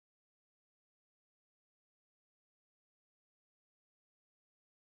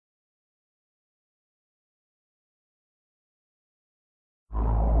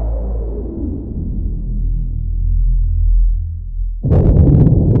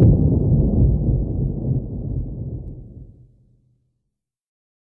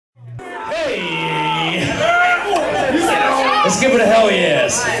Let's give it a hell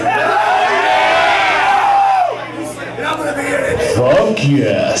yes. Fuck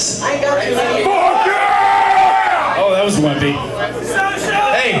yes. Oh, that was wimpy.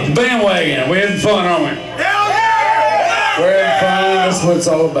 Hey, bandwagon. We're having fun, aren't we? We're having fun. That's what it's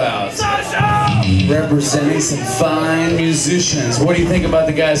all about. Representing some fine musicians. What do you think about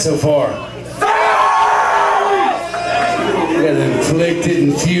the guys so far? We got inflicted,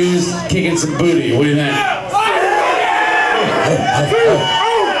 infused, kicking some booty. What do you think?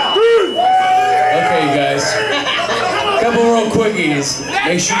 Okay, you guys. Couple real quickies.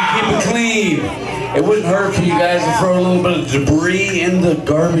 Make sure you keep it clean. It wouldn't hurt for you guys to throw a little bit of debris in the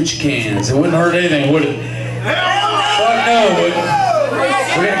garbage cans. It wouldn't hurt anything, would it? Fuck no, it wouldn't.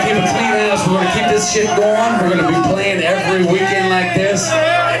 We're gonna keep a clean house. We're gonna keep this shit going. We're gonna be playing every weekend like this.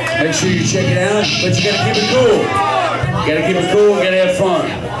 Make sure you check it out, but you gotta keep it cool. You gotta keep it cool, you gotta have fun.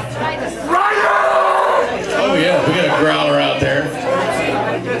 Oh yeah, we got a growler out there.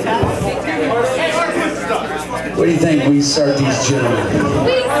 What do you think we start these gentlemen?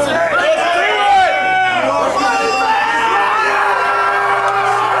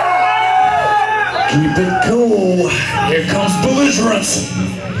 Keep it cool. Here comes Belligerence.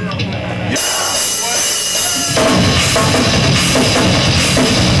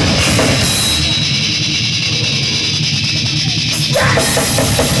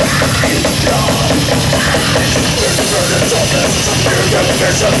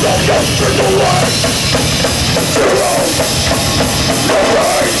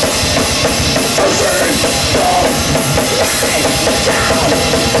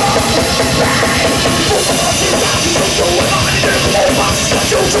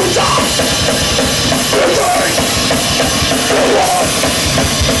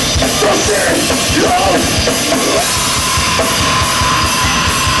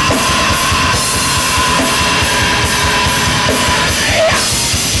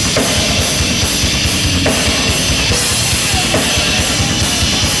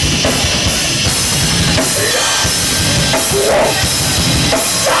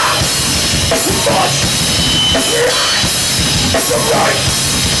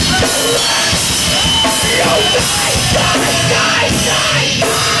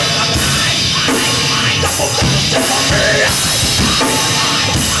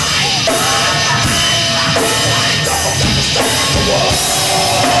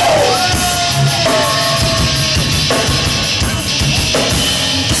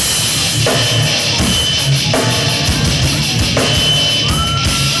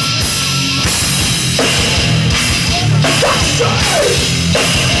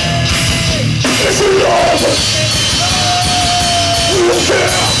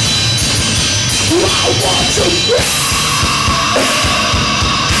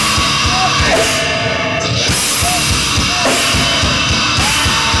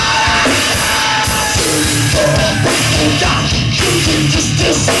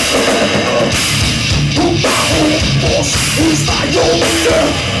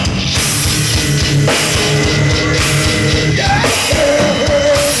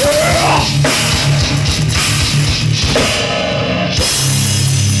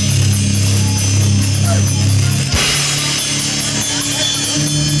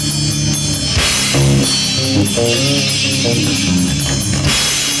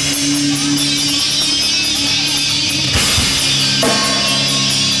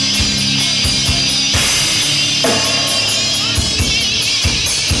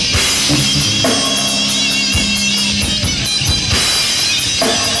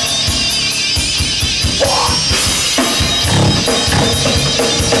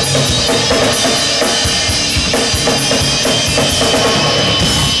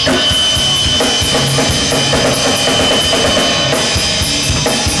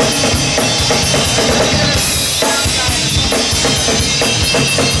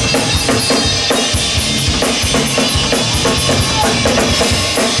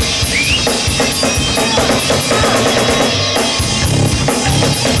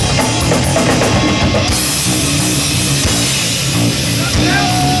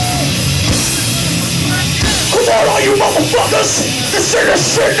 You motherfuckers! This shit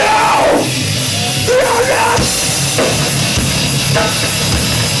is shit now!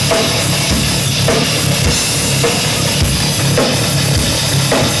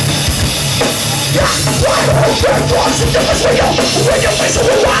 When your face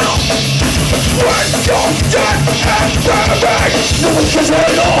will wow! When you're dead and burning, no one cares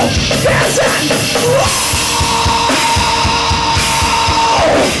at all! Yes, and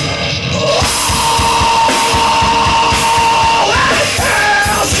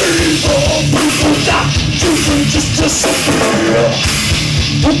just disappear.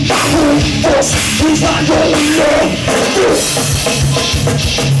 with my whole force, with my own love.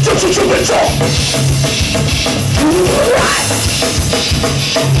 Don't you do it all. Right.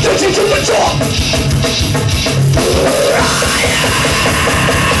 Don't you do it all. Right.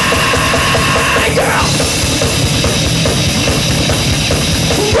 Girl.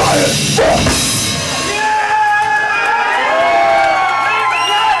 Riot fuck.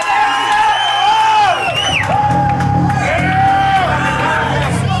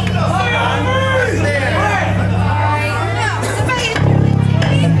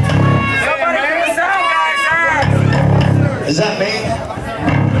 Is that me?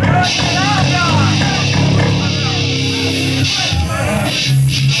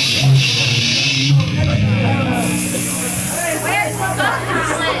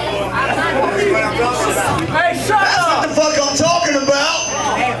 That's what the fuck I'm talking about.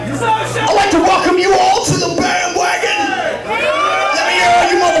 I'd like to welcome you all to the bandwagon. Let me hear all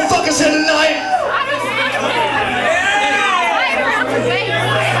you motherfuckers here tonight.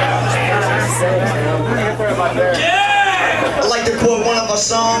 I like to quote one of our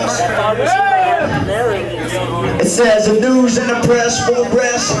songs. It says, the news and the press will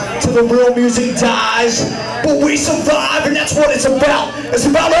rest till the real music dies, but we survive, and that's what it's about. It's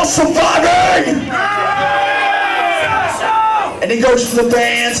about us surviving. And it goes to the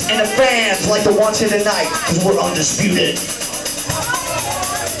bands and the fans like the ones here tonight, because we're undisputed.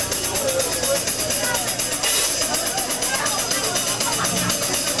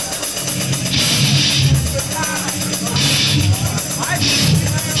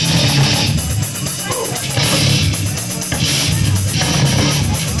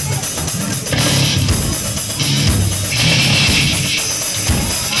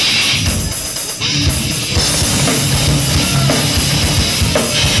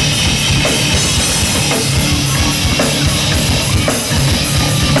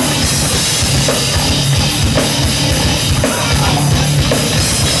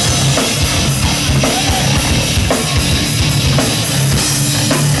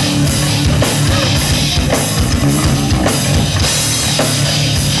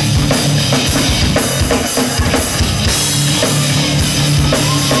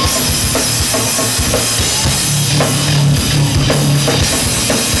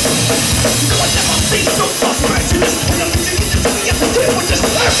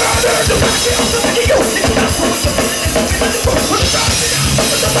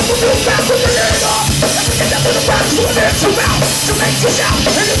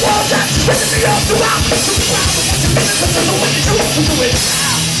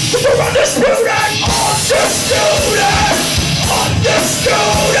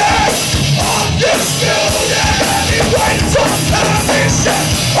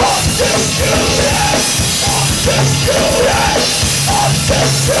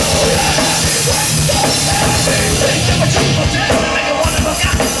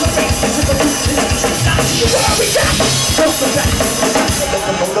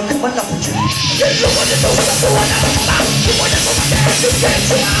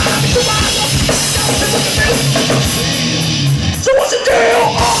 So what's the deal?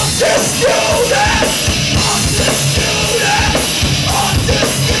 Undisputed, undisputed,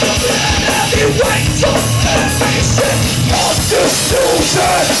 undisputed. Heavyweight domination.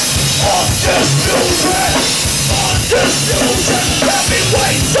 Undisputed, undisputed, undisputed.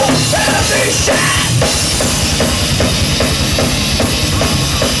 Heavyweight domination.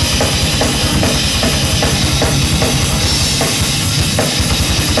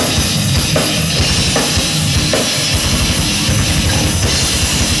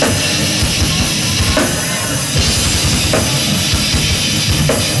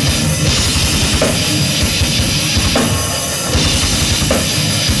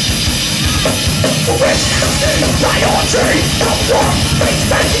 Priority of war, face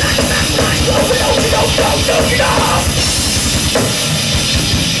back in the back line. Go, we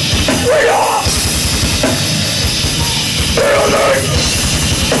are building.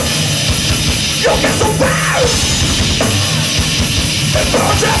 You'll get so bad. It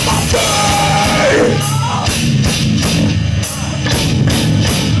burns at my face.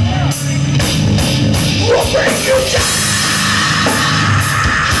 We'll bring you down.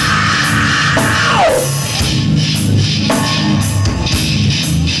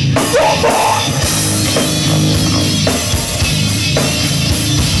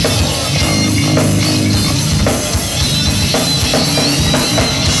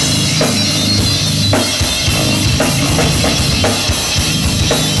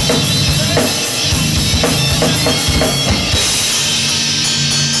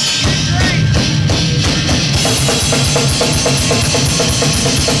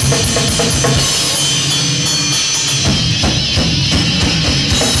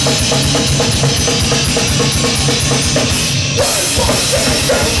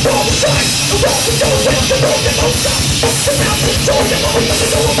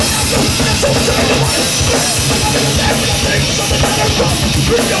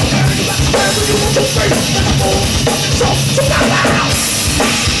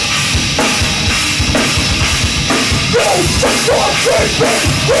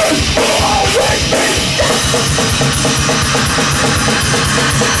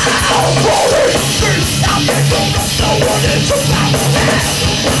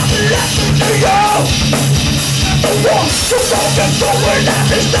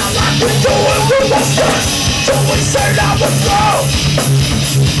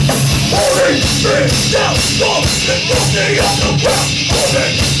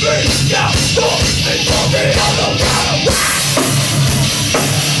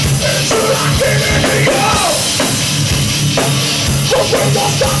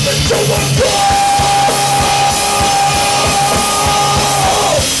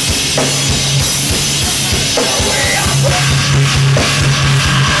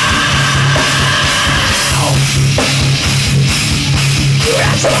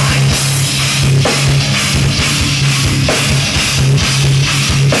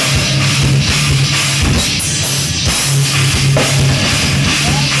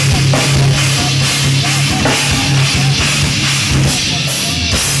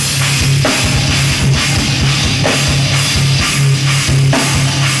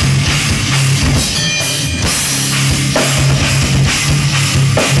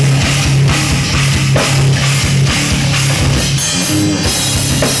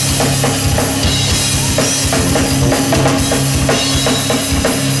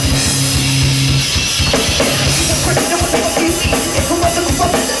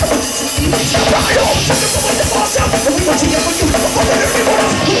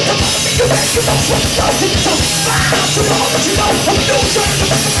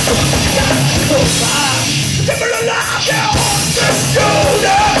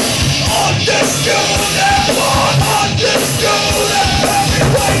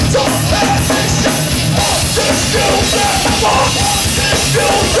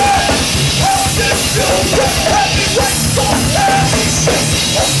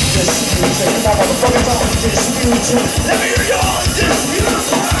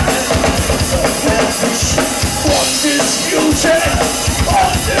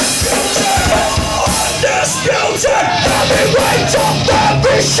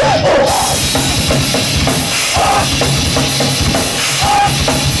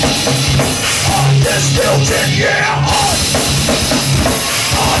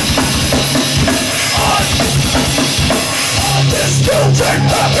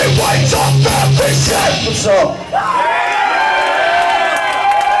 What's up?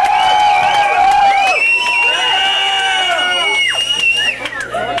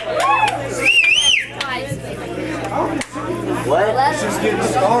 What? It's just getting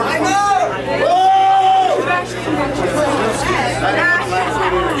started. I know!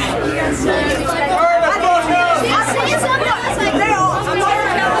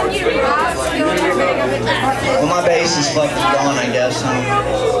 Well, my bass is fucking gone, I guess.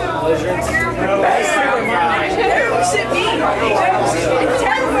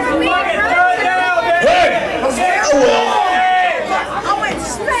 Oh well.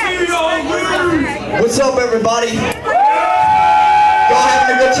 What's up, everybody? Y'all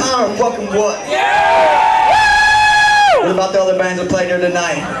having a good time or fucking what? What about the other bands that played here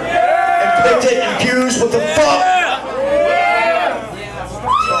tonight? Inflicted and Fused, what the fuck? That's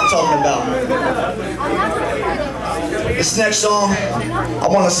what I'm talking about. This next song, I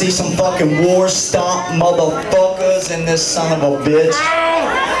want to see some fucking war stomp motherfuckers in this son of a bitch.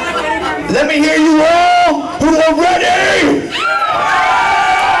 Let me hear you all who are ready!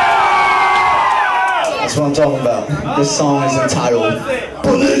 That's what I'm talking about. This song is entitled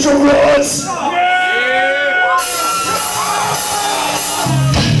Belligerence!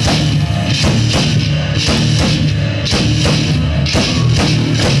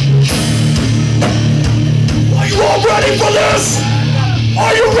 Are you all ready for this?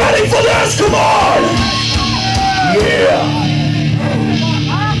 Are you ready for this? Come on! Yeah!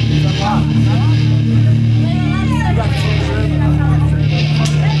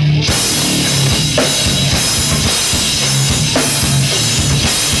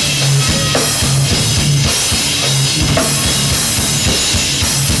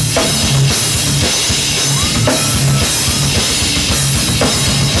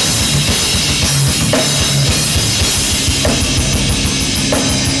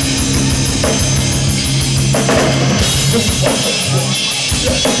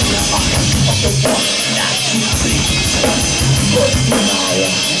 Come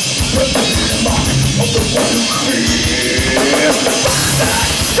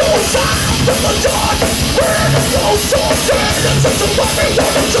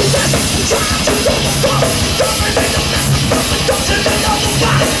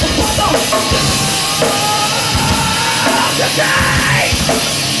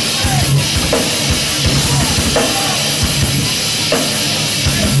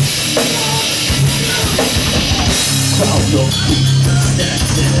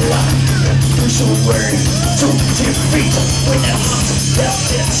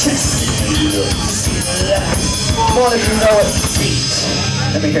on if you know it.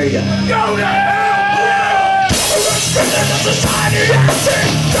 Let me hear you. Go to hell!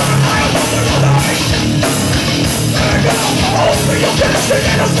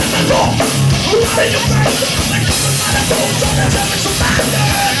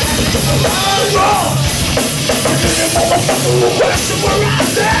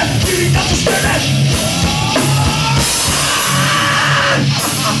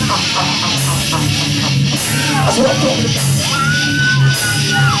 That's what I'm talking about.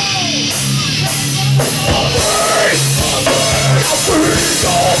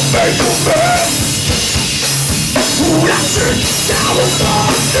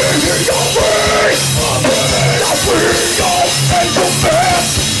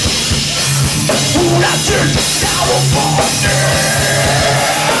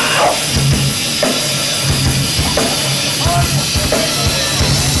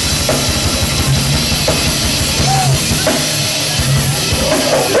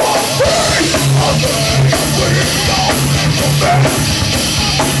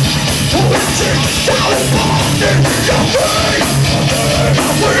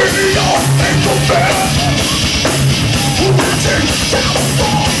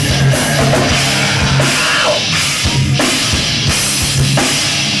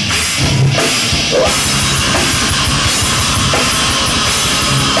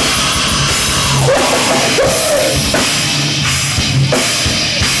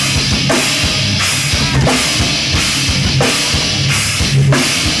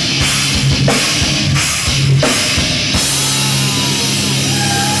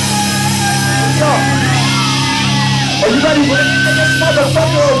 Are you ready for this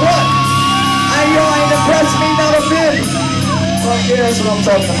motherfucker or what? Hey, y'all ain't impressed me not a bit. Fuck yeah, that's what I'm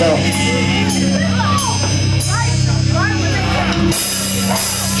talking about.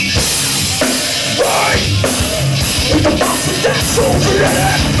 Right! With the box of that soldier in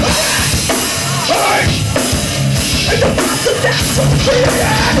it! Right! With the box of that soldier in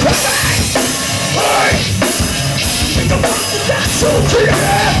it! Right! With the box of that soldier in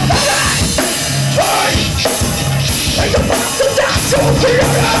it! Right! Like the box of that soldier in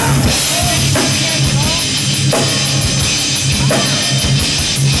it!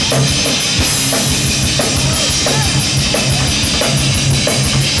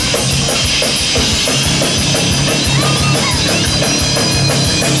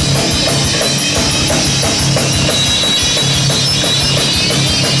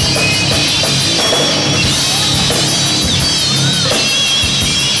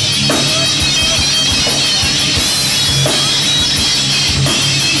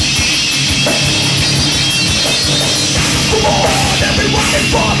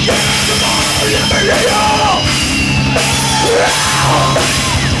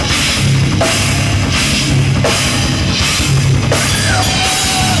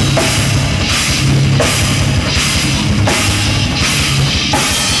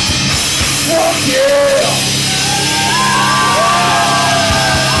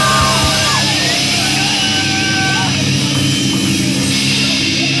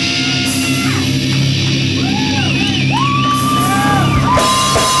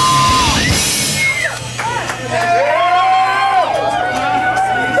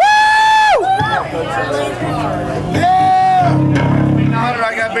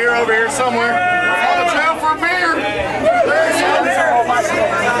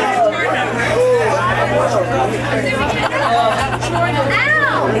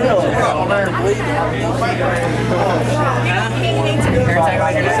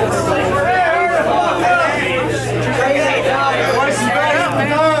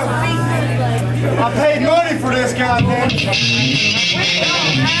 I paid money for this goddamn.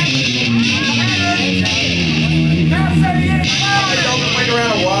 Wait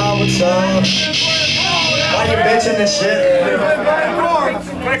around a while, what's up? Why you bitching this shit? I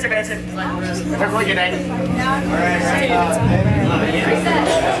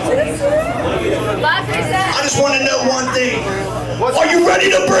just want to know one thing. Are you ready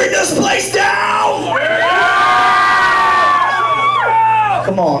to bring this place down?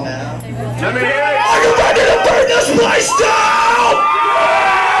 Come on now. Are you ready to burn this place down?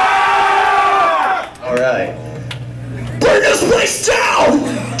 All right. Burn this place down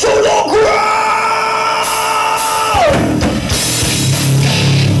to the ground!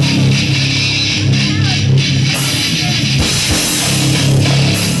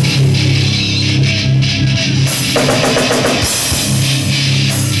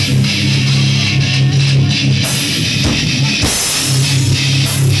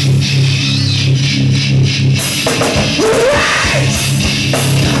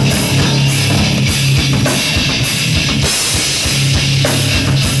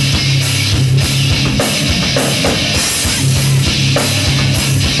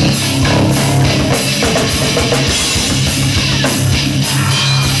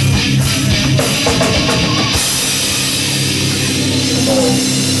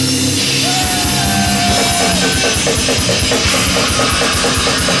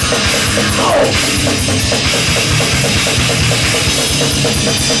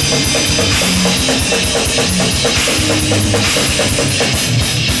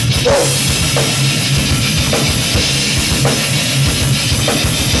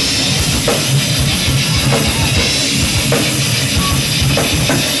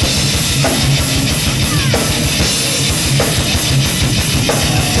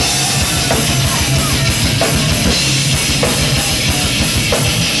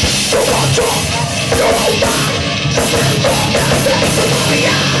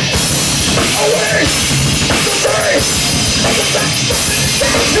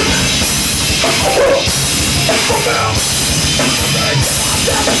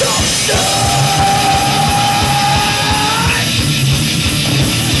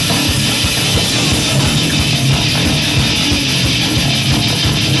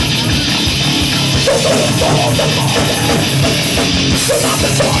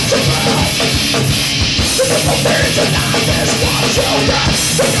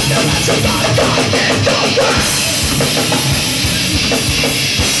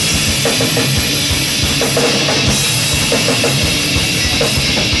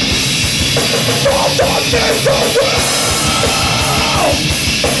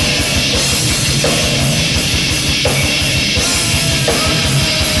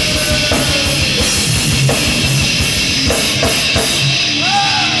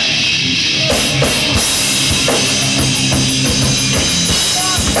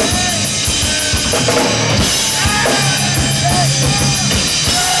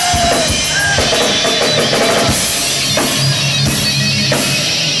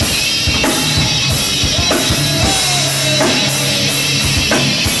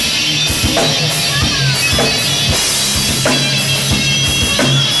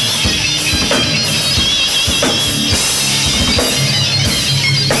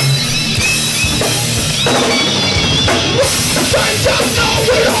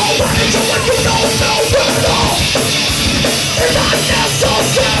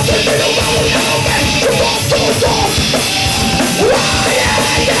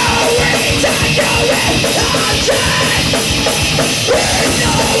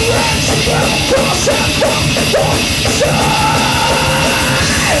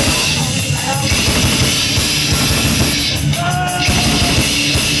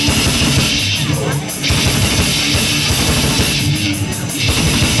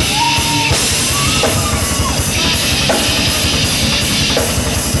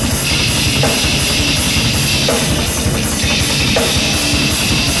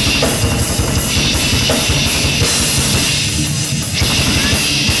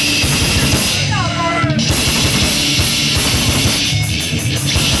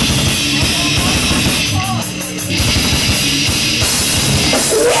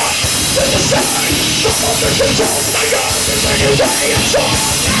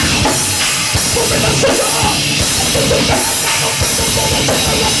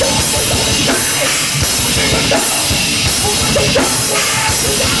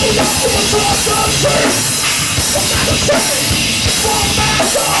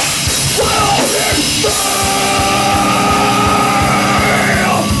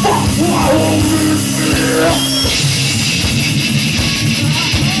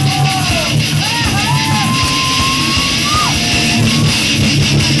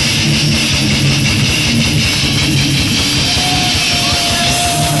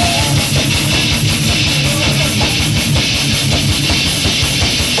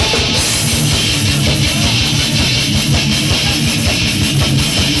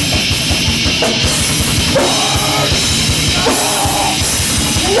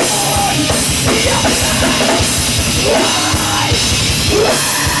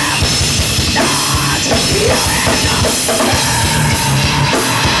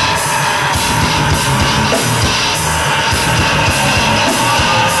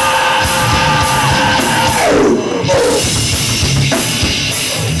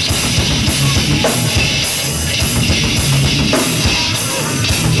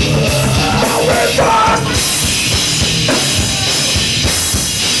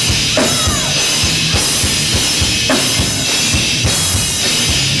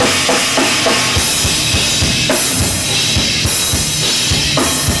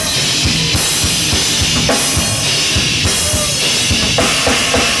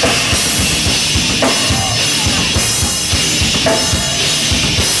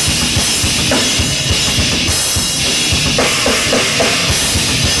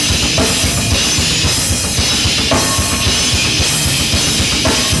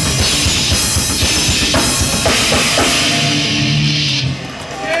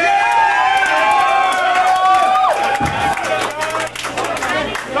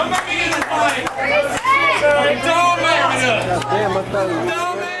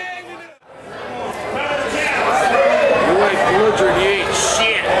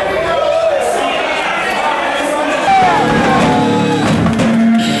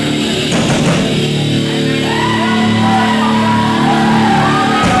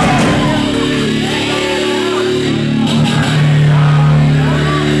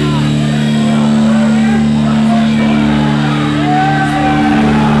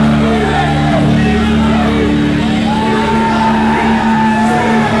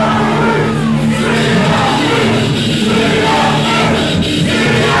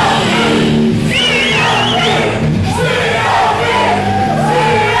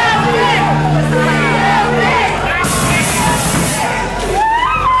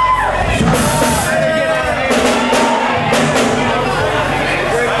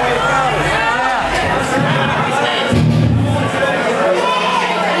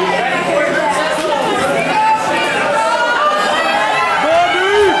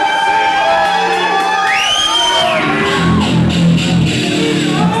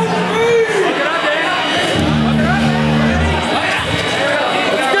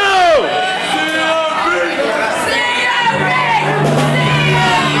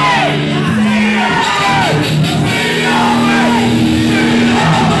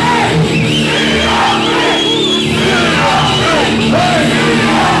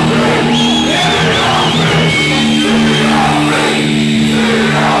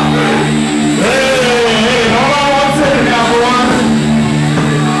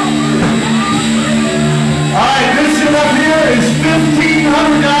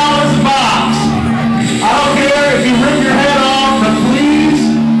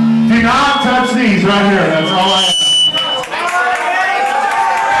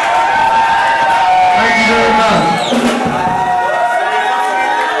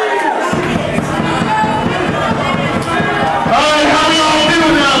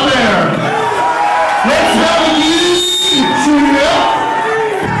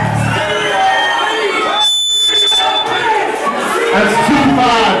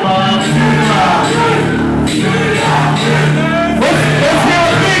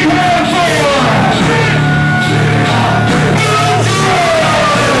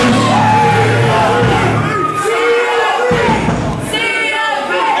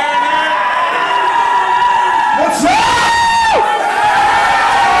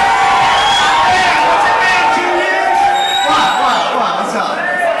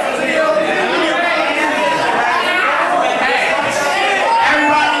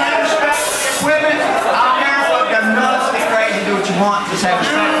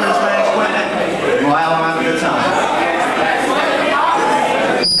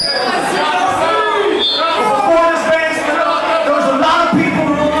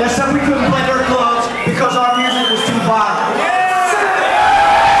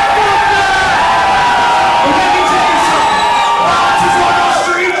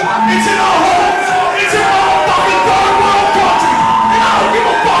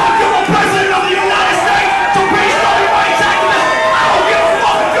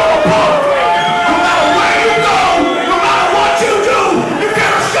 No matter where you go,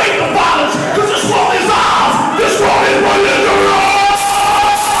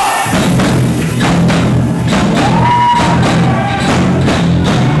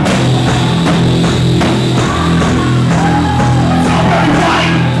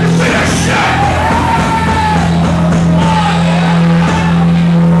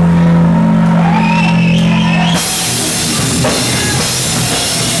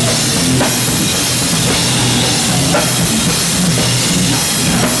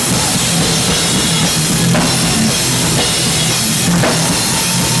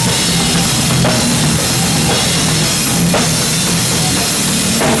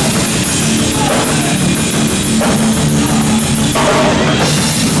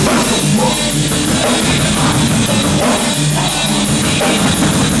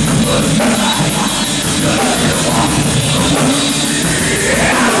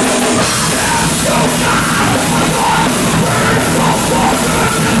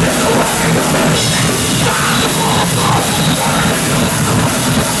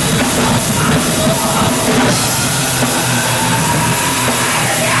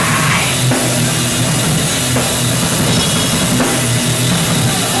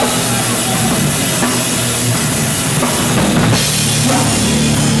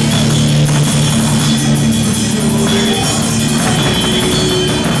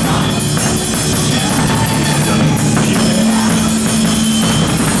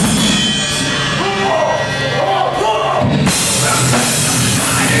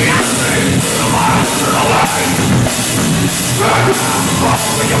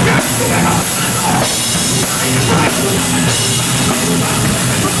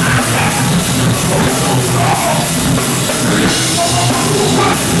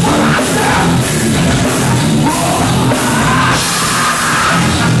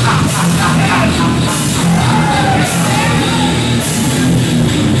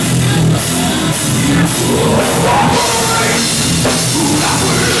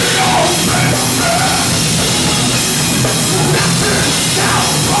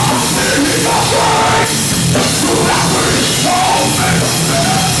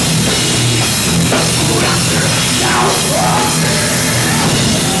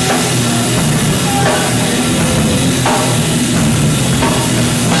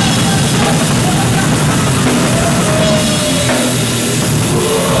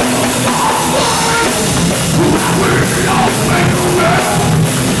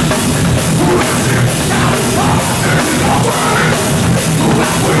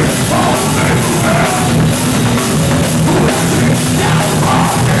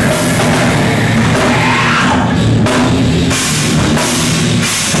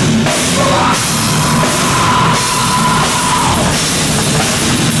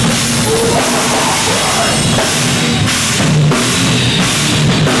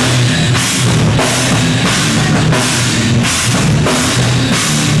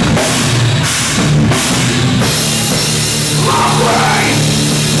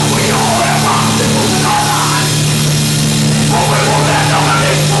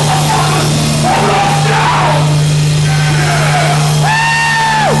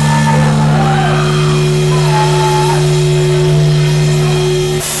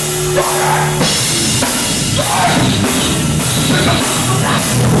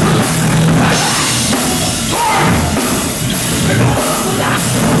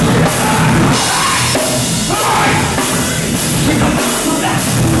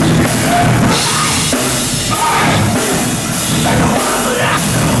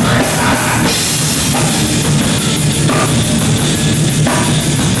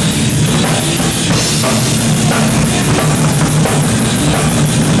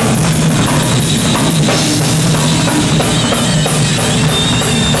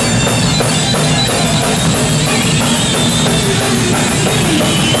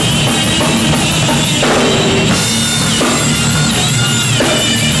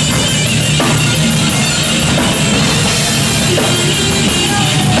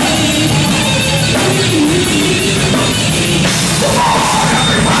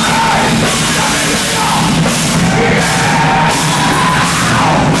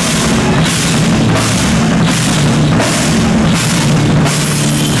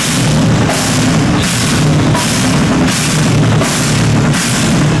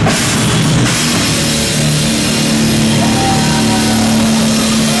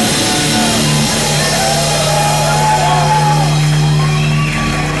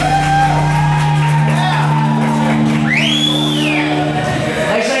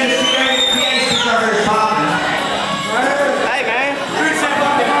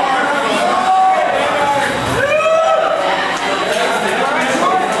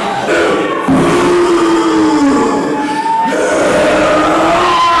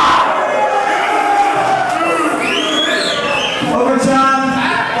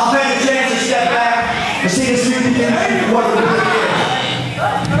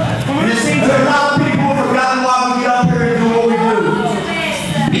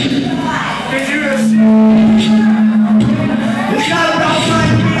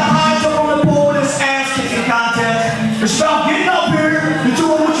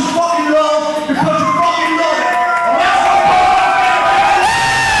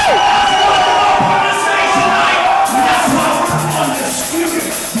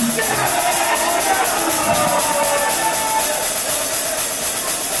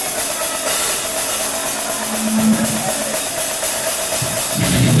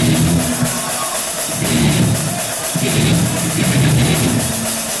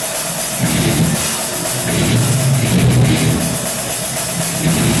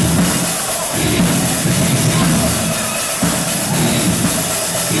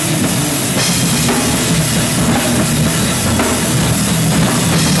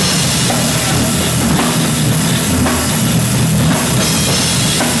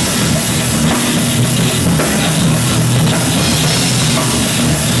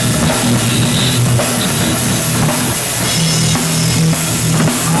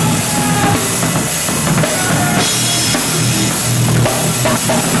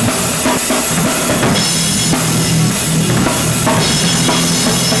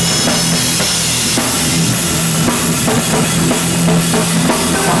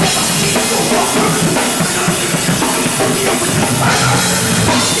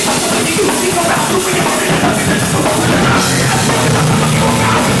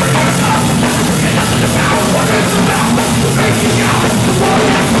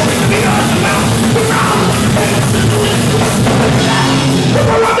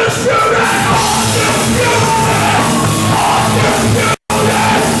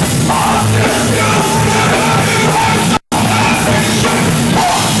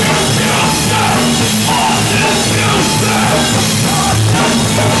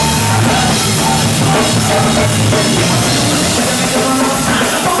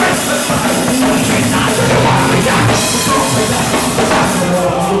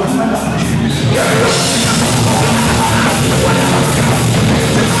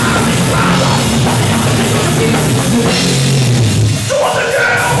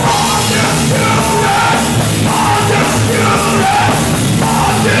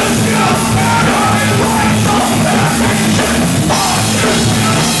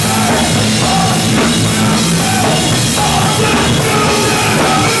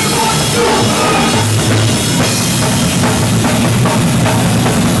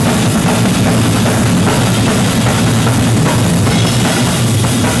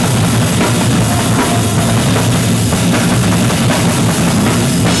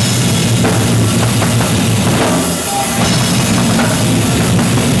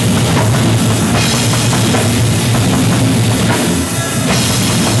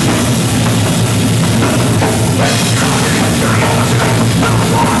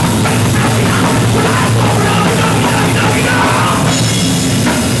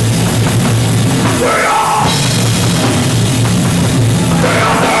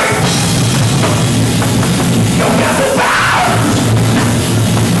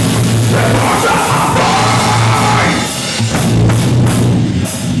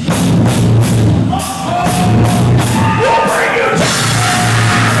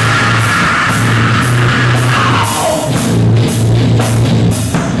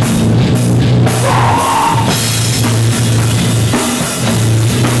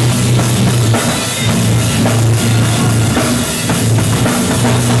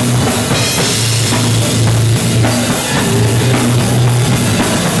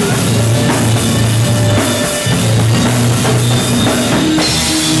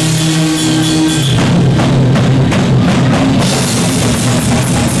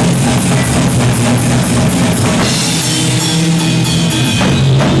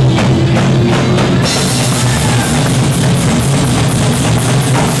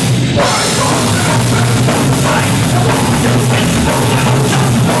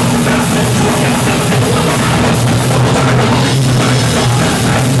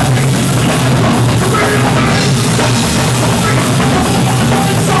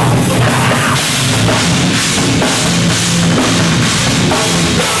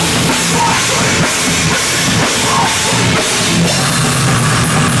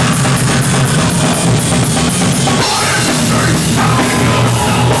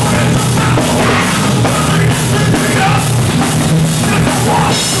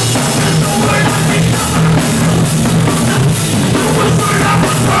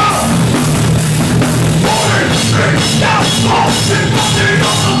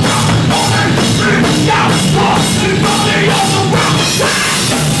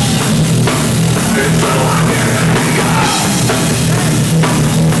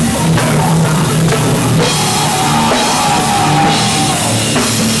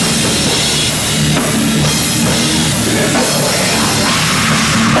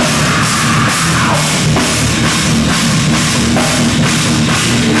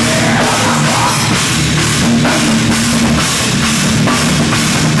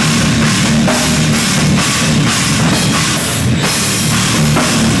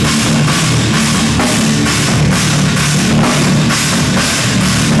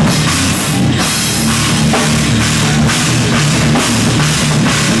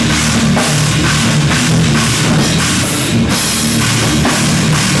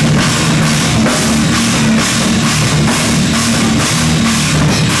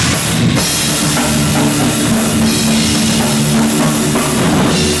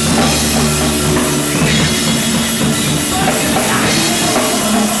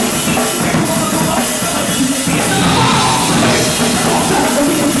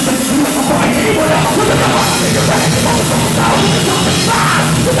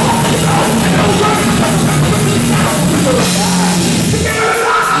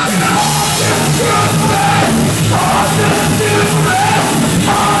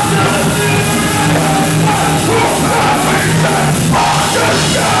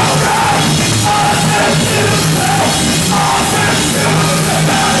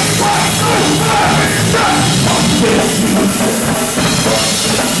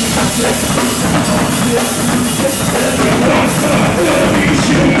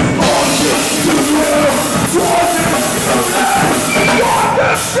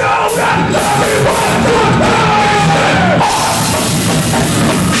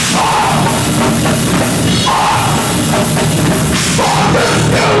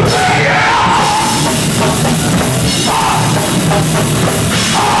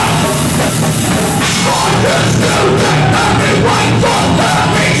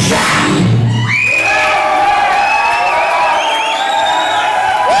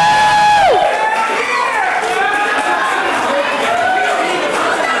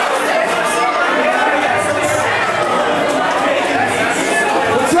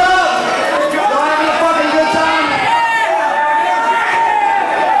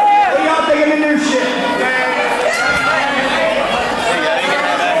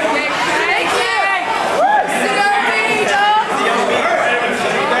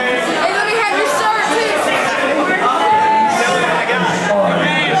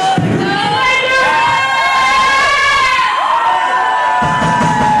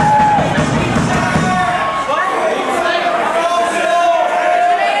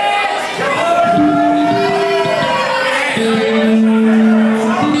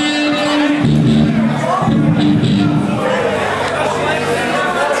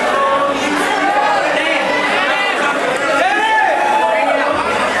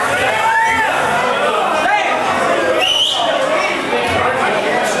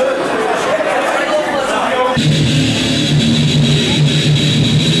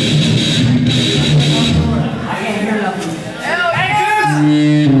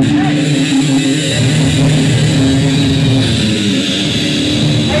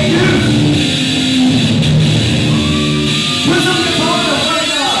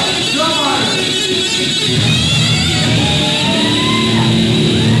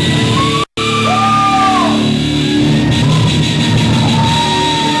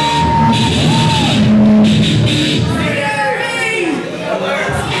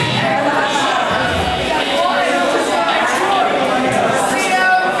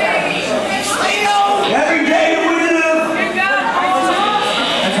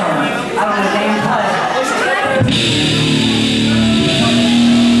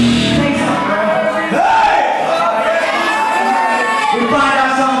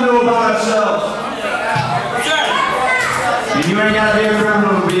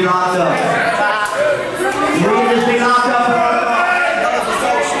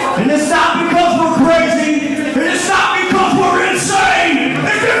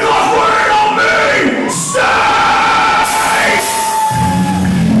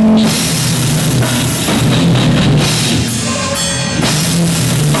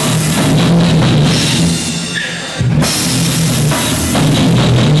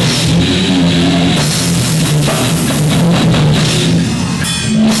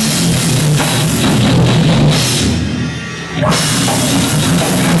 What?